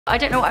I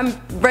don't know what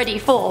I'm ready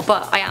for,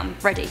 but I am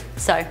ready,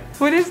 so.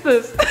 What is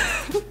this?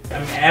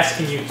 I'm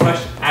asking you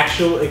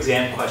actual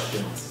exam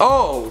questions.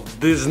 Oh,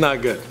 this is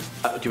not good.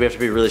 Do we have to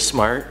be really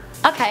smart?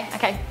 Okay,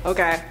 okay.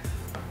 Okay.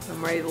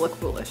 I'm ready to look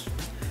foolish.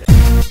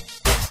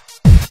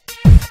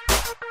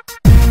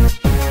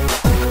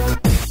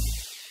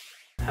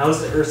 How is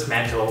the Earth's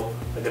mantle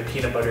like a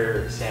peanut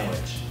butter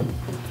sandwich?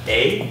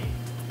 A,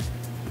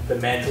 the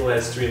mantle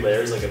has 3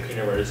 layers like a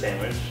peanut butter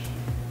sandwich.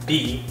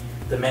 B,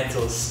 the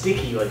mantle is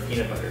sticky like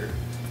peanut butter.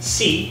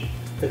 C,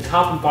 the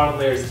top and bottom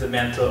layers of the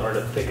mantle are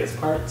the thickest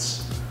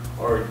parts.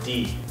 Or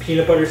D,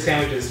 peanut butter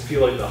sandwiches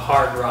feel like the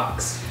hard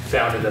rocks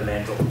found in the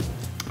mantle.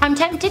 I'm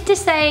tempted to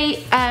say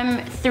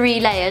 3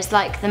 layers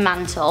like the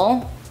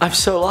mantle. I'm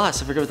so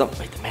lost. I forgot about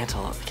wait, the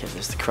mantle. Okay,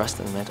 there's the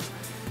crust in the mantle.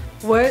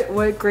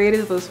 What grade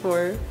is this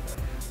for?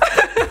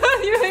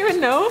 You don't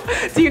even know?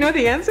 Do you know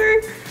the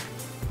answer?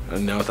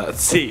 No,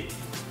 that's C.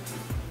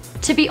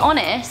 To be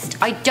honest,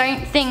 I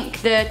don't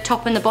think the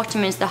top and the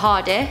bottom is the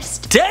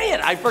hardest. Dang it,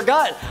 I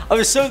forgot. I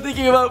was so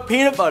thinking about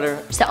peanut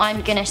butter. So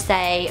I'm gonna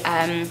say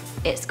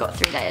it's got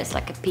 3 layers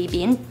like a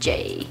PB and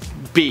J.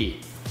 B.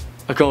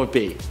 I'm going with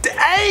B.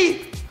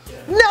 A!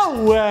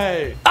 No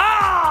way!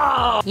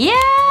 Ah!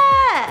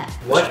 Yeah!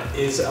 What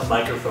is a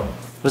microphone?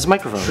 What's a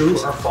microphone? True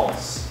or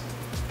false?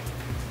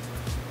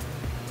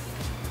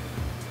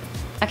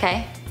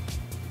 Okay.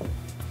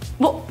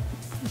 What?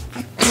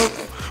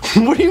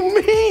 What do you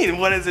mean?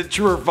 What is it,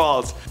 true or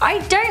false? I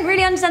don't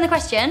really understand the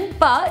question,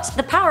 but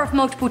the power of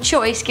multiple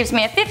choice gives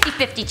me a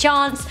 50-50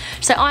 chance,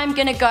 so I'm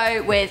gonna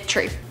go with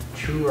true.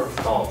 True or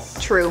false?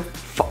 True.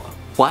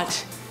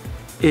 What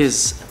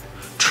is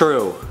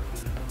true?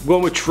 I'm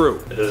going with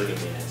true. It doesn't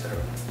give me an answer.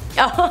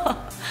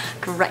 Oh,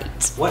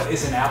 great. What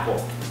is an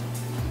apple?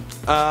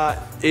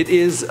 It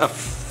is a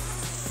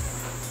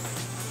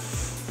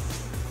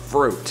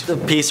fruit. A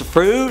piece of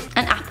fruit?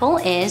 An apple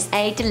is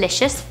a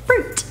delicious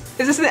fruit.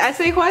 Is this an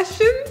essay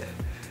question?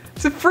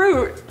 It's a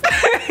fruit.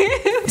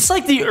 It's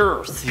like the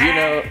earth, you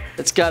know?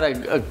 It's got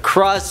a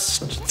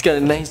crust, it's got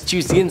a nice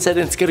juicy inside,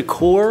 and it's got a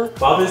core.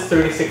 Bob has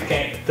 36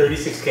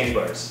 candy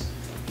bars.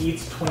 He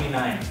eats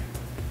 29.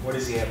 What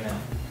does he have now?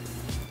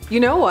 You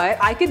know what?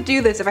 I could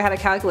do this if I had a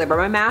calculator, but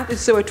my math is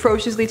so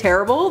atrociously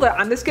terrible that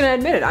I'm just gonna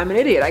admit it. I'm an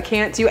idiot. I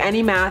can't do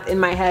any math in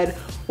my head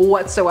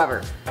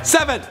whatsoever.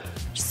 7.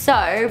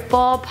 So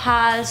Bob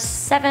has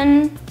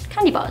 7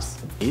 candy bars.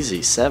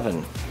 Easy,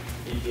 7.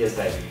 He has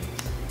diabetes.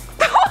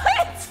 What?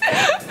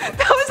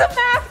 That was a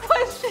math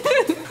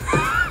question.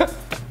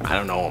 I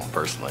don't know him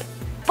personally.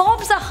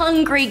 Bob's a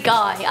hungry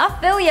guy. I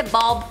feel you,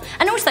 Bob.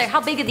 And also,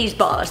 how big are these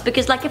bars?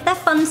 Because like if they're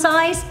fun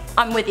size,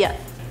 I'm with you.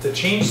 To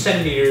change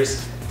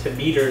centimeters to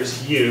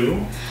meters,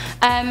 you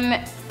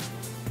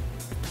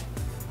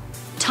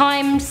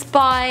Times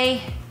by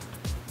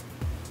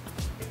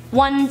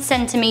 1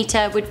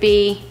 centimeter would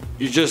be,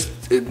 You just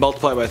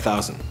multiply by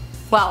 1,000.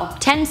 well,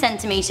 10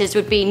 centimeters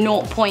would be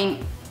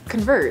 0.1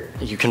 Convert.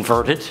 You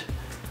convert it?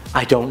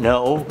 I don't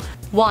know.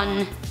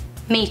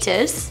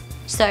 meters.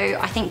 So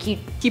I think you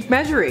Keep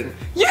measuring.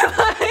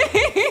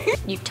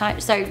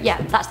 type, so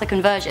yeah, that's the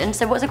conversion.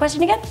 So what's the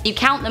question again? You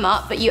count them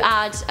up, but you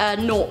add a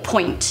 0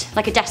 point,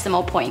 like a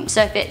decimal point.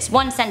 So if it's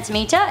 1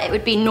 centimeter, it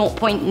would be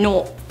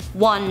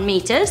 0.01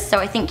 meters. So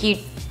I think you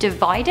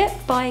divide it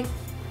by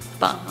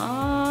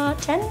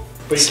 10?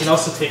 But you can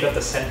also take out the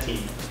centi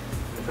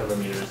in front of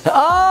the meters.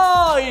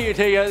 Oh, you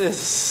take out this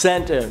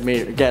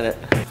centimeter, get it.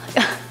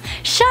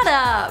 Shut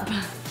up!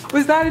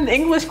 Was that an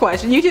English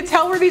question? You can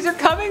tell where these are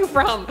coming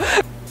from.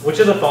 Which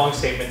of the following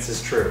statements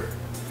is true?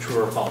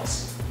 True or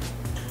false?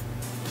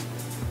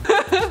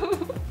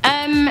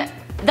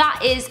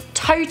 That is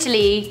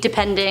totally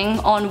depending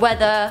on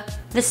whether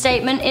the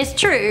statement is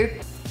true.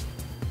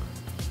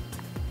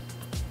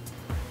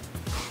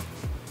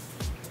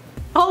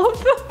 All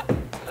of them.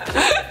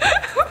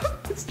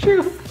 It's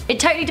true. It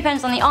totally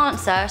depends on the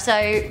answer,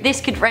 so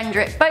this could render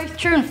it both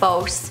true and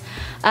false.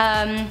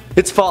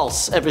 It's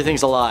false.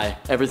 Everything's a lie.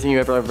 Everything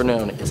you've ever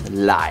known is a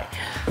lie.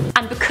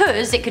 And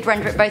because it could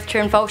render it both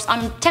true and false,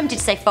 I'm tempted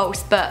to say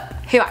false, but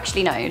who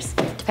actually knows?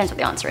 Depends what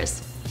the answer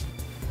is.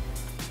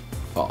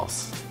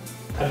 False.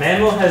 A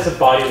mammal has a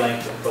body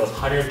length of about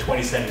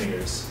 120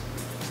 centimeters.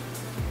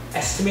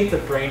 Estimate the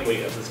brain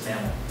weight of this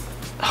mammal.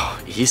 Oh,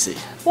 easy.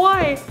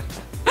 Why?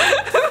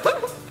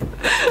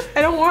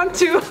 I don't want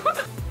to.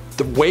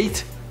 The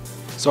weight?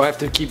 So I have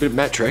to keep it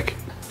metric.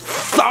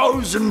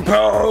 1,000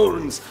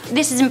 pounds!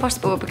 This is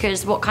impossible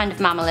because what kind of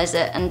mammal is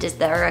it, and is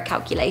there a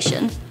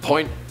calculation?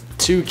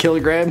 0.2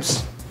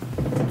 kilograms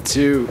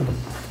to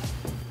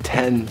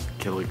 10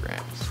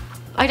 kilograms.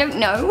 I don't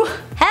know.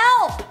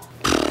 Help!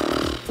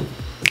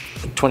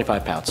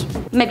 25 pounds.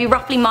 Maybe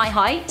roughly my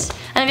height,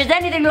 and if it's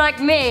anything like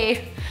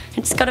me,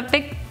 it's got a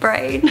big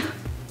brain.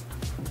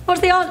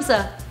 What's the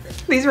answer?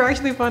 These are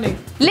actually funny.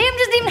 Liam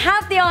doesn't even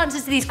have the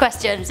answers to these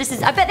questions.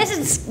 I bet this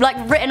is like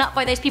written up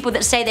by those people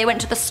that say they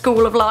went to the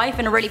school of life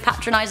in a really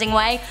patronizing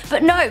way.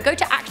 But no, go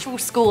to actual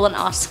school and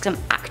ask some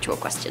actual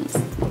questions.